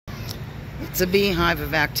It's a beehive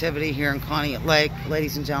of activity here in Conneaut Lake,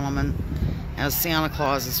 ladies and gentlemen, as Santa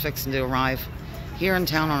Claus is fixing to arrive here in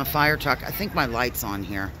town on a fire truck. I think my light's on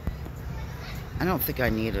here. I don't think I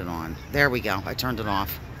need it on. There we go. I turned it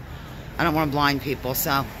off. I don't want to blind people.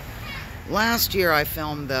 So last year I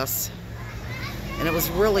filmed this and it was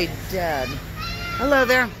really dead. Hello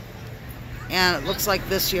there. And it looks like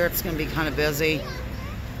this year it's going to be kind of busy.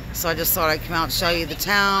 So I just thought I'd come out and show you the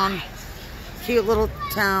town. Cute little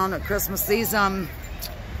town at Christmas. These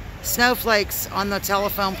snowflakes on the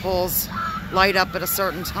telephone poles light up at a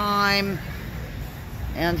certain time.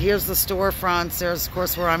 And here's the storefronts. There's, of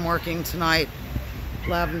course, where I'm working tonight.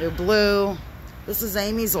 Lavender Blue. This is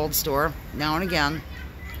Amy's old store, now and again.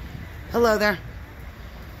 Hello there.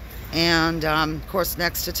 And, of course,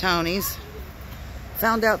 next to Tony's.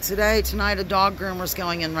 Found out tonight, a dog groomer's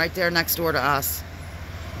going in right there next door to us.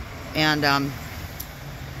 And,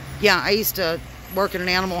 yeah, I used to work at an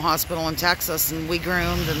animal hospital in Texas, and we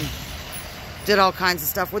groomed and did all kinds of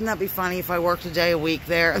stuff. Wouldn't that be funny if I worked a day a week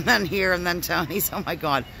there, and then here, and then Tony's? Oh, my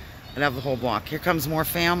God. I'd have the whole block. Here comes more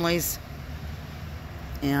families.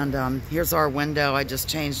 And here's our window. I just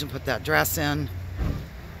changed and put that dress in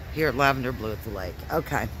here at Lavender Blue at the lake.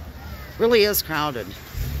 Okay. Really is crowded.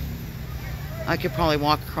 I could probably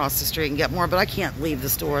walk across the street and get more, but I can't leave the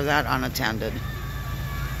store that unattended.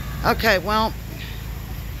 Okay, well,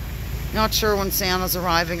 not sure when Santa's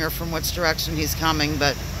arriving or from which direction he's coming,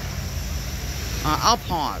 but I'll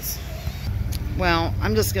pause. Well,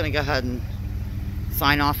 I'm just going to go ahead and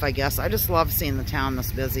sign off, I guess. I just love seeing the town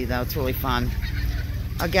this busy, though. It's really fun.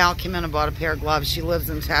 A gal came in and bought a pair of gloves. She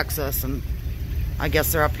lives in Texas, and I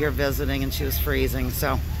guess they're up here visiting, and she was freezing.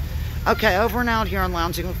 So, okay, over and out here on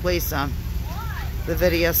Lounging with Lisa, the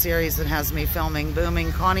video series that has me filming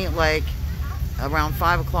Booming Conneaut Lake around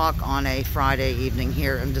 5 o'clock on a Friday evening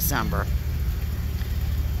here in December.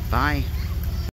 Bye.